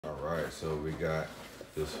Alright, so we got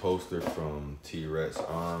this holster from T-Rex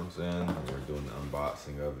Arms in, and we're doing the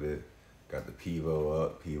unboxing of it. Got the Pivo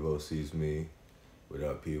up. Pivo sees me. What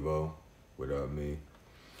up, Pivo? What up, me?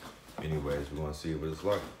 Anyways, we're gonna see what it's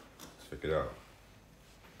like. Let's check it out.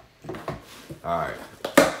 Alright.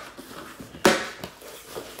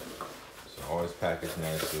 So always packaged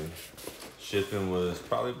nicely. Shipping was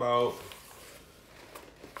probably about,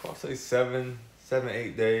 I'll say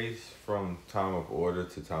 7-8 days from time of order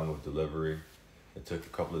to time of delivery. It took a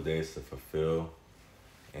couple of days to fulfill,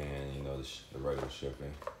 and you know, the regular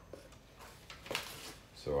shipping.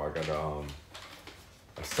 So I got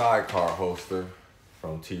a sidecar holster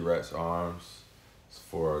from T-Rex Arms. It's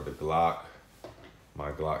for the Glock,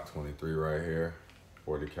 my Glock 23 right here,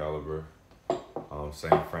 40 caliber.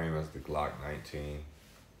 Same frame as the Glock 19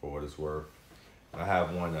 for what it's worth. I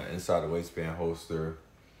have one inside the waistband holster,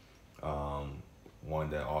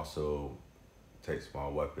 one that also takes my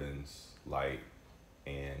weapons light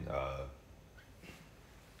and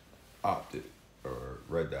optic or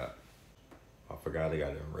red dot. I forgot I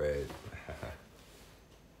got it in red.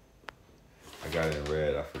 I got it in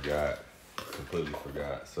red, I forgot, completely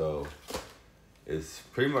forgot. So it's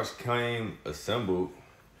pretty much came assembled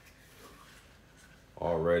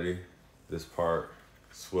already. This part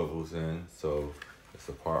swivels in, so it's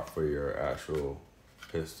a part for your actual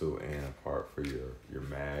pistol and a part for your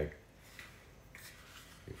mag.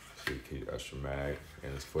 So you keep extra mag,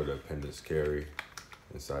 and it's for the appendix carry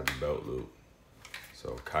inside the belt loop.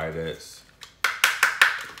 So Kydex,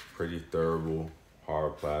 pretty durable,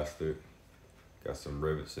 hard plastic. Got some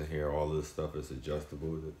rivets in here. All of this stuff is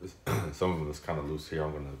adjustable. Some of them is kind of loose here.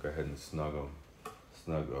 I'm gonna go ahead and snug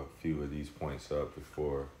a few of these points up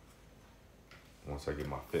once I get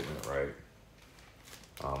my fitment right.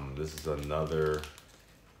 This is another,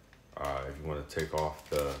 if you want to take off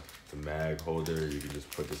the mag holder, you can just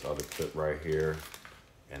put this other clip right here,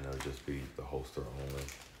 and it'll just be the holster only.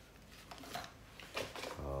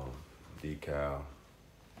 Decal.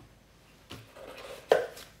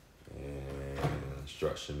 And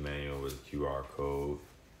instruction manual with a QR code,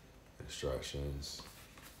 instructions.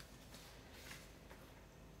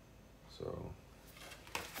 So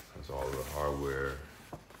that's all the hardware.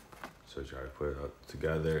 So try to put it up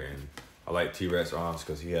together. And I like T-Rex Arms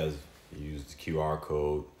because he used the QR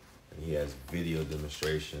code, and he has video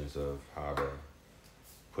demonstrations of how to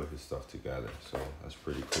put his stuff together. So that's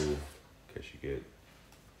pretty cool in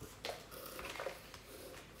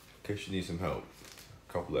case you need some help.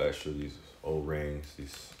 A couple of extra, these old rings,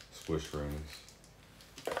 these squish rings.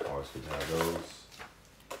 Always good to have those.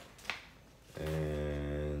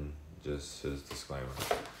 And just his disclaimer.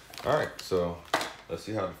 All right, so let's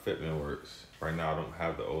see how the fitment works. Right now I don't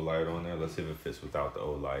have the O-light on there. Let's see if it fits without the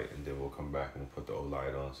O-light, and then we'll come back and we'll put the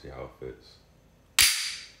O-light on and see how it fits.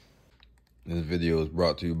 This video is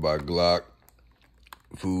brought to you by Glock,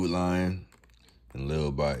 Food Line, and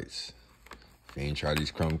Lil Bites. If you ain't tried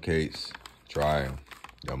these crumb cakes, try them.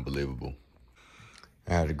 They're unbelievable.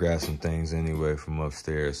 I had to grab some things anyway from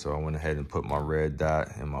upstairs, so I went ahead and put my red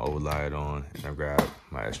dot and my O-light on, and I grabbed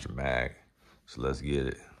my extra mag. So let's get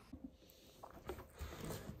it.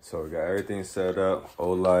 So we got everything set up,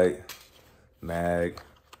 O-light, mag,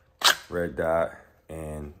 red dot,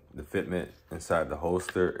 and the fitment inside the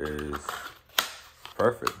holster is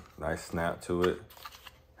perfect. Nice snap to it,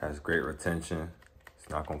 has great retention. It's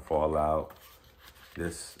not gonna fall out.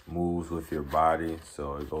 This moves with your body,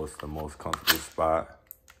 so it goes to the most comfortable spot.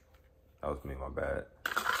 That was me, my bad.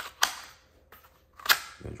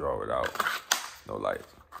 You can draw it out, no light.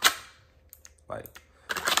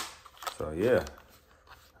 So yeah,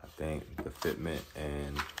 I think the fitment,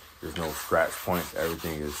 and there's no scratch points.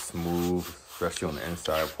 Everything is smooth, especially on the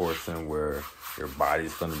inside portion where your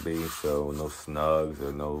body's gonna be. So no snugs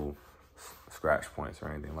or no scratch points or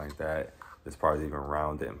anything like that. This part is even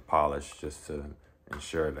rounded and polished just to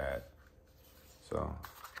ensure that. So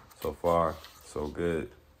far, so good.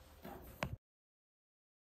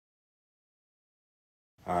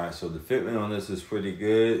 All right, so the fitment on this is pretty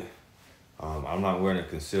good. I'm not wearing a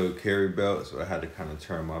concealed carry belt, so I had to kind of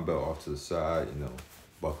turn my belt off to the side, you know,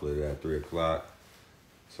 buckle it at 3 o'clock.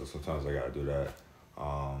 So sometimes I gotta do that,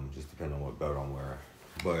 just depending on what belt I'm wearing.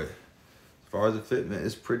 But as far as the fitment,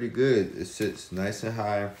 it's pretty good. It sits nice and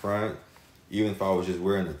high in front. Even if I was just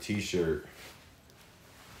wearing a t-shirt,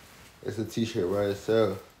 it's a t-shirt by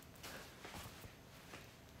itself.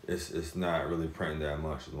 It's not really printing that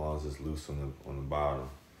much as long as it's loose on the bottom.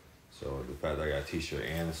 So the fact that I got a t-shirt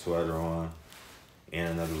and a sweater on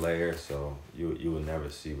and another layer, so you will never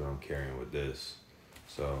see what I'm carrying with this.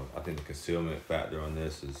 So I think the concealment factor on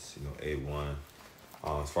this is, you know, A1.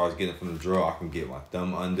 As far as getting from the drawer, I can get my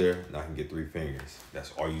thumb under and I can get 3 fingers.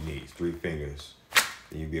 That's all you need, 3 fingers.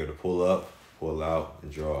 And you'll be able to pull up, pull out,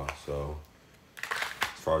 and draw. So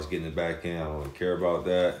as far as getting it back in, I don't really care about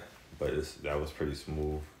that, but that was pretty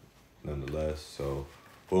smooth nonetheless. So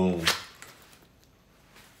boom. In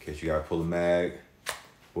case you gotta pull a mag,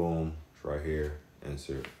 boom, it's right here,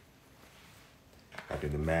 insert. I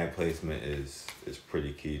think the mag placement is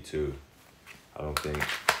pretty key too. I don't think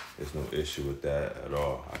there's no issue with that at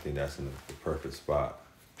all. I think that's in the perfect spot.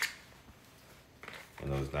 You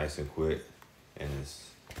know, it's nice and quick, and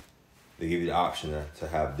they give you the option to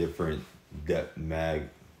have different depth mag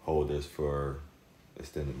holders for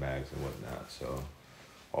extended mags and whatnot. So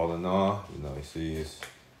all in all, you know, you see it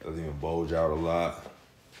doesn't even bulge out a lot,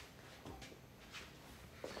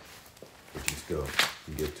 but you still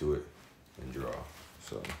can get to it and draw.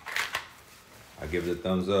 So I give it a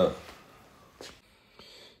thumbs up.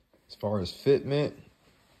 As far as fitment,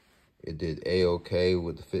 it did A-okay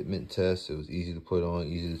with the fitment test. It was easy to put on,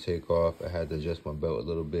 easy to take off. I had to adjust my belt a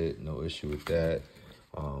little bit, no issue with that.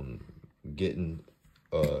 Getting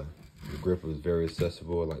the grip was very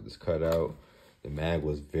accessible, like this cutout. The mag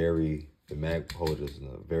holder is in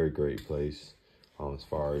a very great place as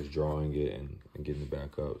far as drawing it and getting it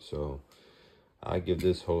back up. So I give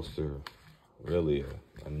this holster really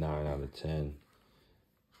a 9 out of 10.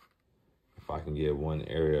 If I can get one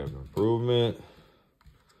area of improvement,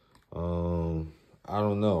 I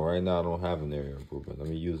don't know. Right now I don't have an area of improvement. Let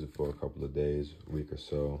me use it for a couple of days, a week or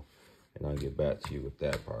so, and I'll get back to you with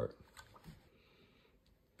that part.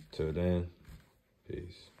 Till then,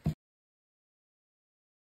 peace.